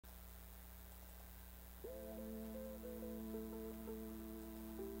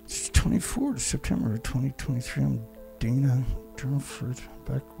24th of September 2023. I'm Dana Durnford,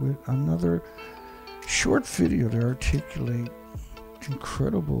 back with another short video to articulate the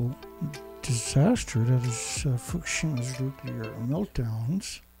incredible disaster that is Fukushima's nuclear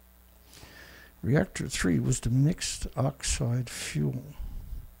meltdowns. Reactor 3 was the mixed oxide fuel.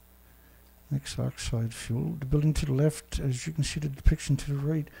 The building to the left, as you can see the depiction to the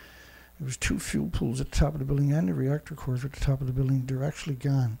right, there was two fuel pools at the top of the building and the reactor cores at the top of the building. They're actually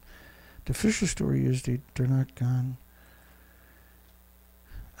gone. The official story is they're not gone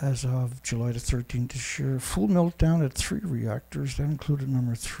as of July the 13th this year. Full meltdown at 3 reactors. That included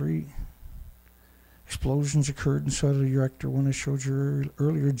number 3. Explosions occurred inside of the reactor 1 I showed you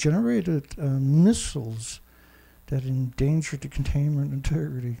earlier, generated missiles that endangered the containment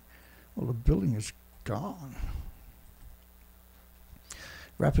integrity. Well, the building is gone.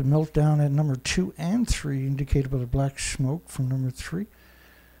 Rapid meltdown at number 2 and 3, indicated by the black smoke from number 3.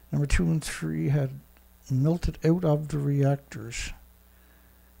 Number 2 and 3 had melted out of the reactors.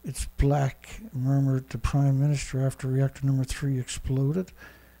 It's black, murmured the Prime Minister after reactor number 3 exploded.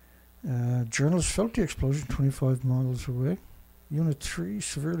 Journalists felt the explosion 25 miles away. Unit 3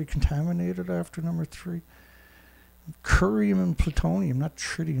 severely contaminated after number 3. Curium and plutonium, not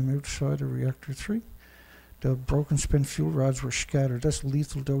tritium, outside of reactor 3. The broken spent fuel rods were scattered. That's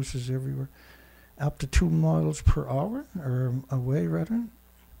lethal doses everywhere. Up to 2 miles per hour, or away rather.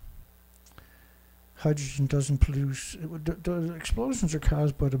 Hydrogen doesn't produce. The explosions are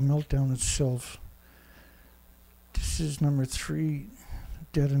caused by the meltdown itself. This is number 3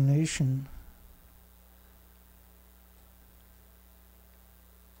 detonation.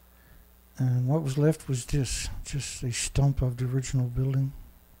 And what was left was this, just a stump of the original building.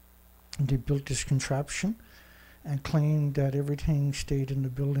 And they built this contraption and claimed that everything stayed in the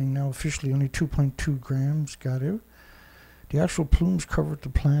building. Now officially only 2.2 grams got out. The actual plumes covered the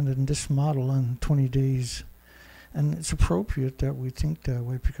planet in this model on 20 days. And it's appropriate that we think that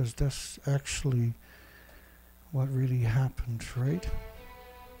way because that's actually what really happened, right?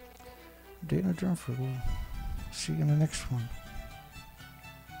 Dana Durnford, we'll see you in the next one.